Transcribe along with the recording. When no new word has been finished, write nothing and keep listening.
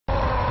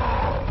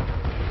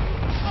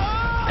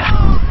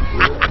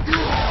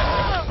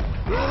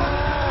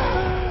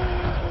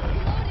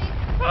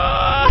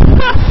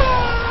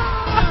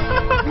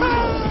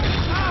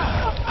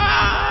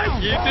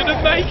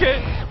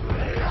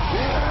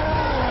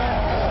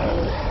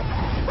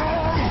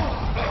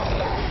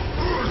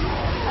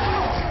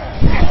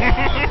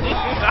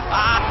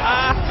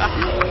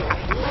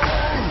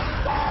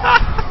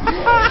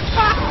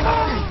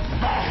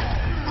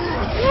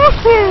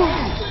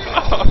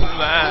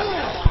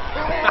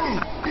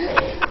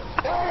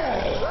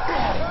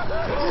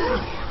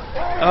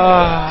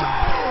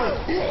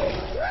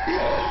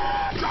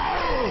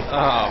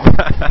Oh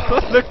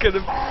man, look at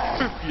the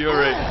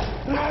fury.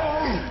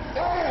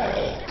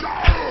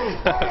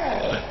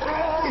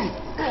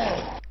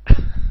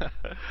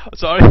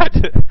 Sorry,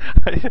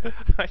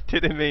 I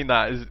didn't mean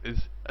that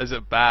as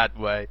a bad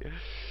way.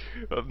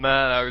 But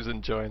man, I was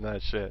enjoying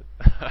that shit.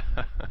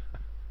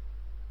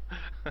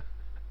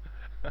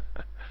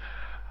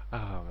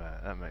 Oh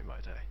man, that made my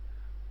day.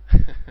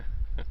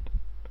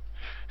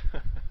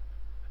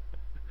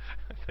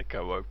 I think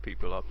I woke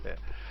people up here.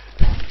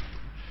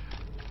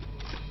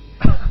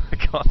 I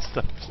can't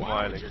stop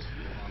smiling.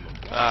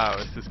 Oh,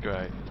 this is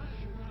great.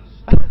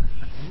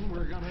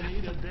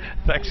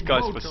 Thanks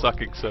guys for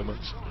sucking so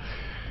much.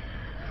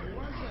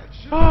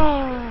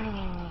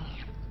 Oh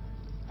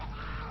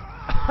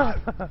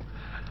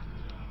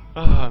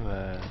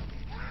man.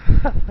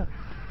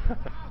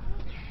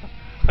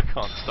 I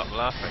can't stop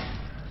laughing.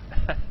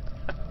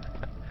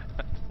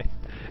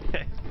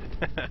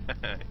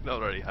 It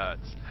already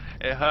hurts.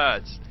 It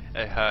hurts.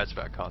 It hurts,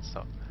 but I can't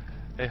stop.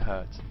 It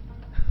hurts.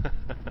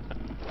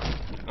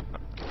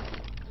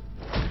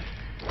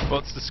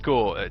 What's the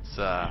score? It's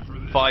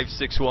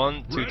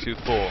 5-6-1,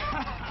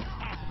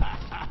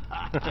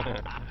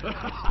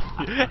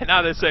 2-2-4.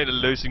 Now they're saying they're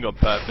losing on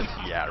purpose.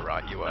 Yeah,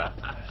 right, you were.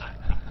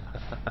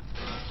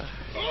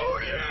 Oh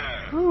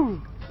yeah!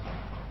 Whew.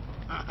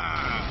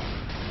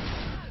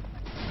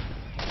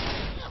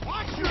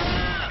 Watch your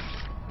ass!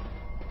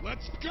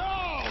 Let's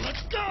go!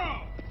 Let's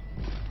go!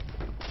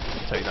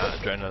 Take that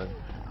adrenaline.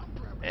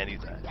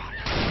 Anything.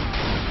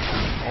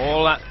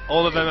 All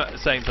of them at the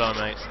same time,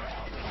 mates.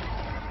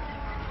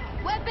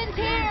 Weapons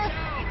here!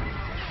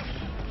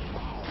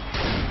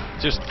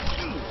 Just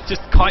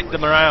kite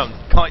them around.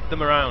 Kite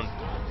them around.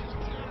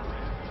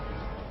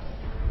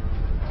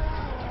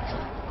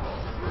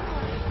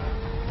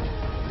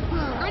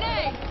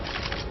 Grenade!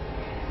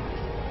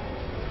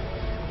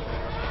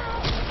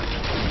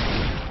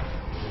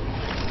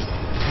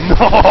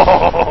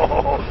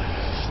 No!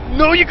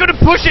 No, you're gonna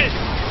push it!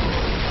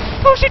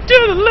 Push it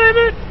to the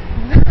limit!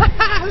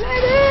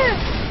 Let it!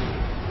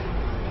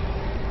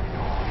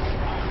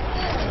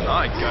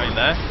 I ain't going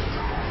there.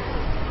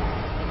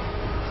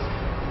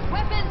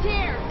 Weapons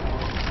here!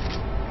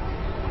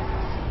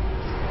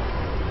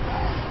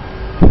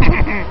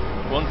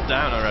 One's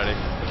down already.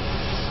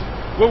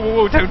 Whoa, whoa,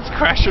 whoa, don't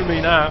crash on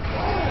me now.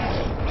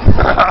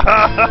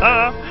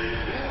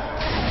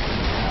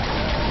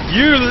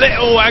 You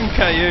little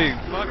wanker, you.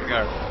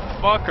 Fucker.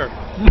 Fucker.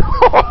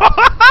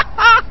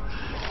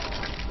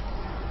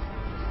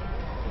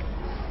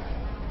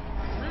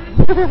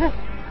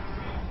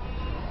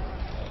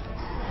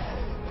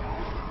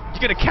 You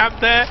gonna camp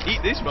there?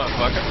 Eat this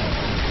motherfucker.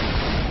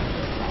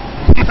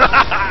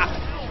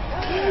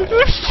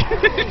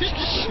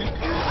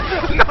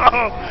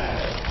 No!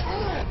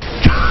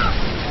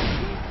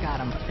 Got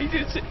him. He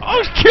did it. Oh,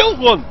 he's killed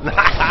one!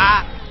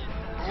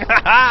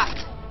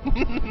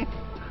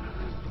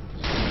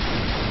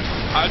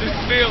 How does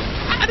it feel?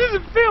 How does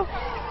it feel?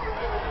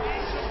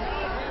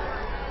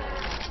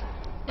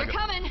 They're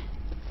coming.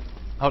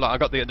 Hold on, I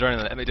got the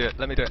adrenaline. Let me do it.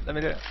 Let me do it. Let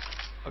me do it.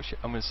 Oh shit!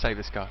 I'm gonna save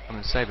this guy. I'm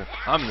gonna save him.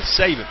 I'm gonna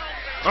save him.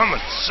 I'm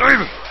gonna save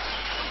him.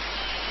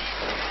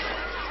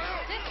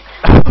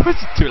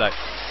 It's too late.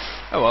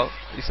 Oh well.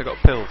 At least I got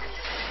pills.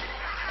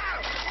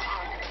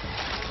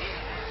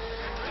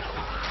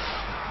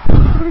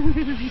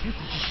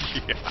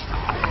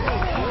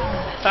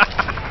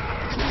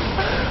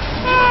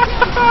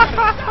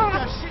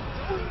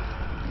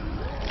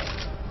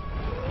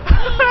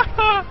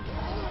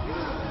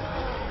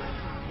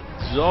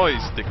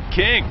 Zoe's the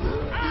king.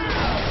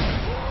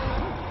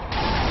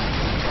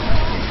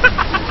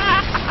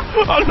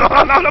 Oh no,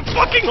 no, the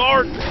fucking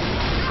horde!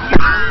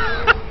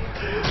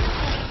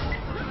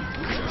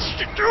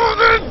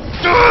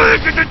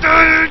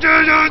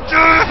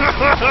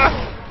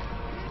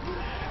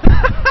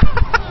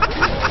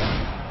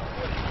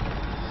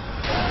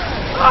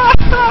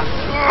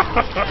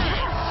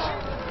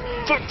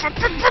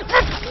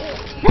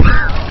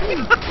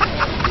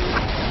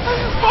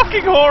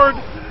 Fucking horde!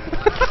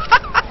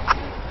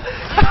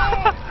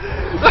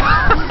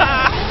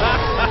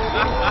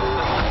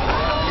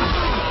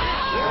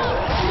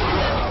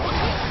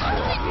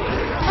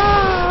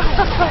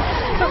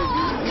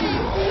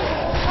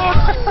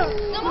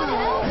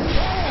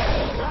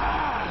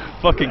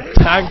 Fucking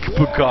tank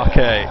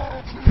bukake.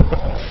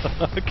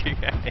 Fucking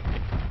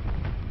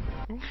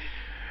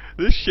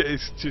this shit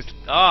is just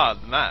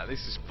man,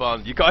 this is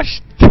fun. You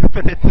guys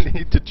definitely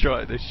need to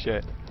try this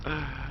shit.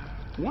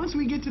 Once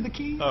we get to the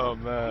key, oh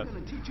man, I'm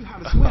gonna teach you how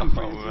to swim, oh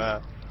Francis.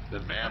 man. The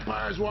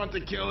vampires want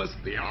to kill us,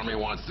 the army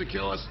wants to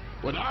kill us.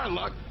 With our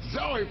luck,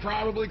 Zoe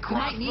probably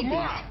crossed need them this.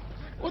 off.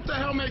 What the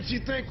hell makes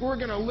you think we're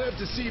gonna live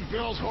to see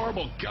Bill's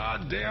horrible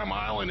goddamn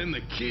island in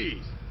the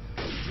Keys?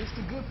 Just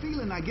a good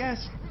feeling, I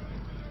guess.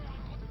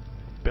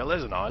 Bill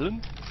is an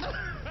island.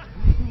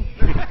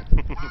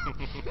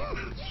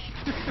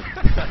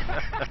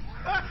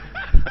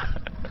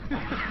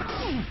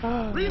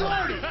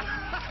 Reloading!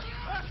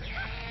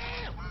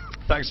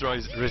 Thanks,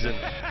 Risen.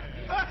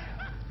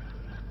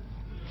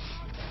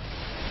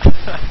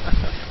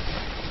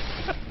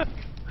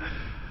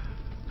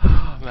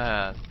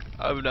 Man,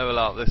 I've never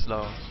laughed this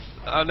long.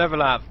 I've never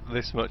laughed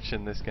this much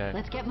in this game.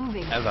 Let's get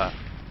moving. Ever.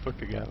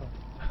 Fucking ever.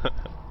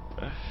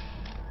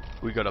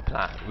 We got a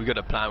plan. We got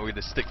a plan. We're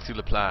gonna stick to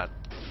the plan.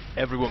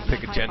 Everyone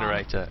pick a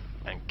generator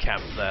and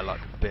camp there like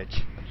a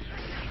bitch.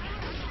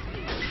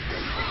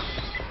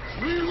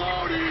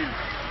 Reloading!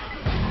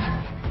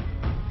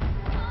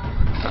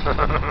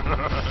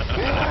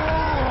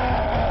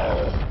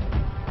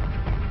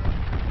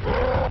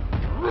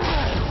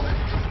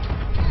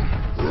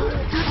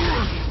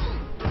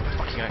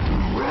 Fucking heck.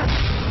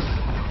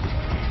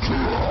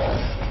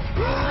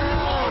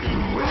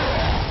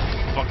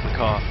 Fuck the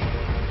car.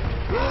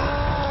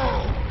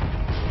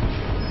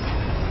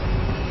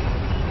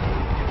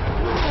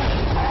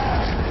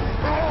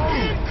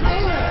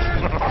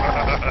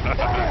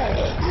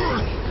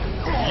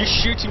 You're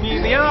shooting me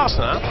in the arse,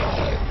 huh?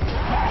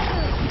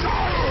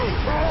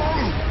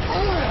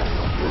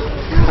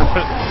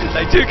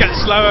 They do get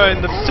slower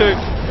in the two.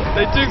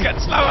 They do get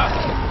slower.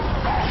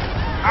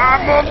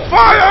 I'm on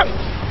fire!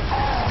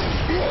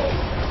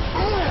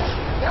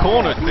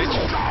 Cornered, bitch.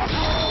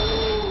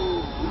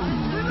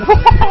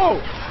 Whoa!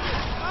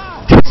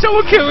 Did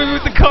someone kill me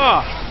with the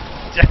car?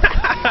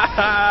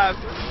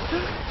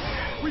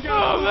 We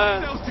got Oh,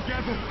 man. ourselves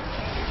together.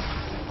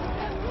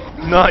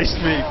 Nice,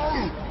 Meep.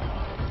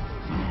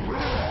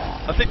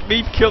 I think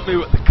Meep killed me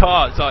with the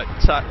car. It's like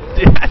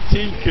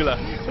team killer.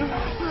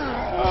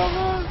 Oh,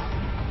 man.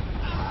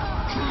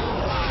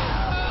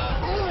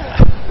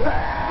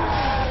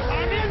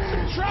 I'm in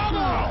some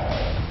trouble.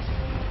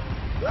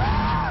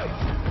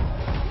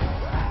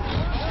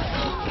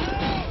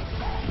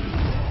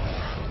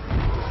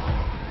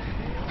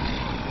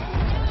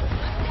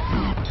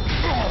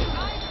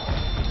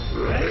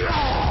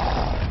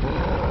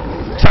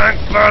 Tank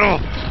battle!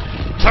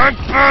 Tank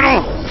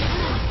battle!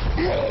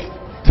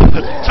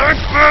 Tank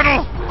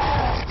battle!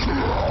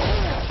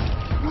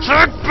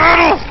 Tank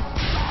battle!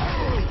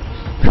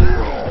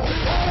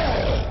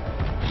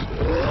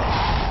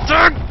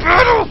 Tank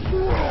battle!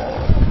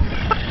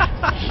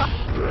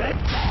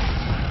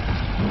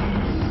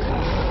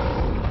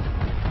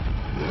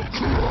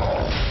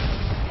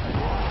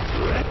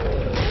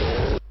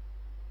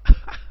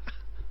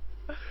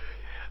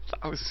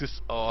 That was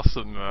just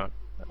awesome, man.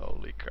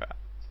 Holy crap.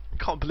 I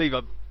can't believe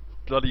I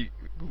bloody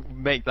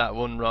make that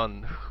one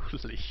run.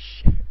 Holy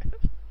shit.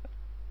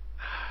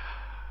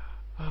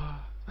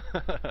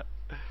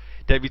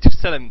 David, just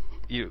tell him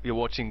you're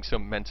watching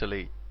some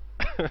mentally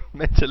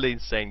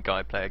insane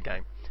guy play a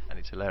game, and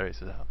it's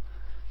hilarious as hell.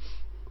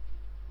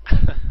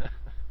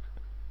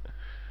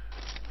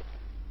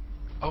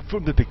 Oh,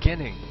 from the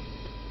beginning.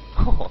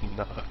 Oh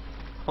no.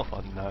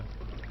 Oh no.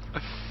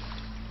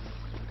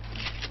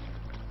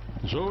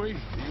 Zoe, are you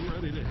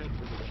ready to head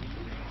for the key?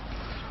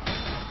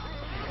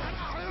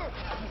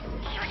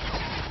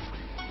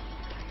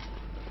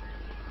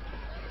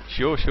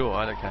 Sure,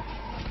 I don't care.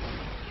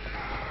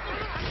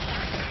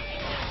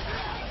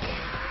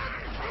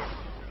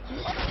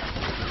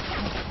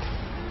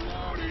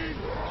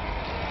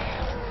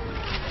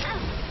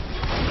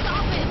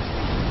 Stop it!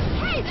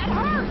 Hey, that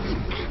hurt!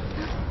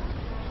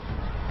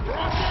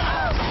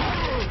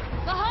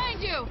 Behind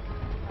you!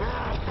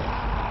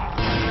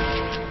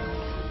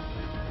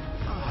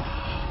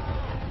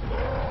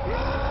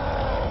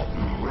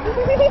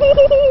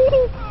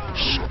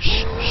 Shh.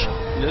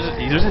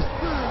 He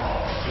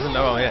doesn't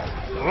know I'm here.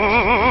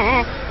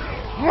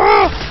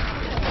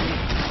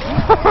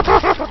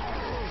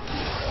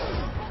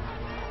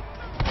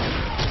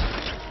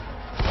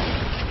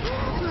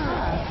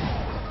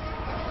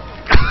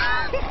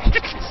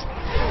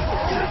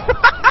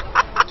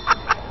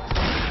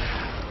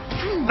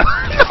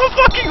 No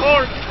fucking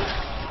horn!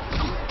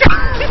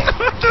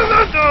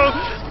 No,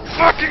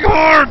 fucking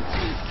horn!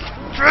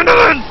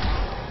 Adrenaline!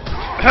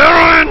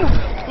 Heroin!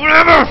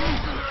 Whatever!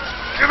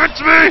 Give it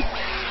to me!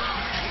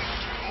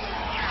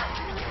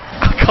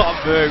 I can't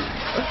move.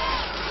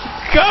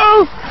 Go!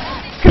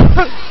 Go!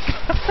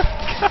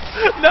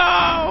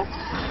 No!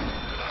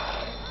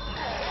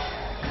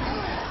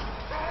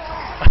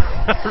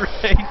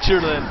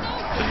 Rangerland.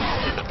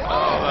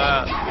 Oh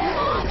man.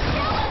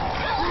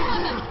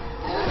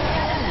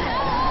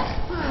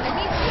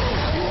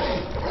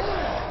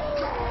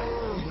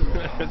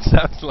 It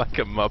sounds like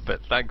a Muppet.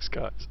 Thanks,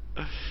 guys.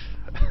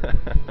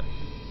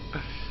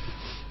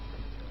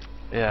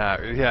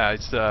 Yeah,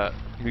 it's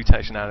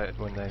Mutation added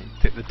when they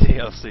did the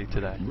DLC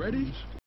today. Ready?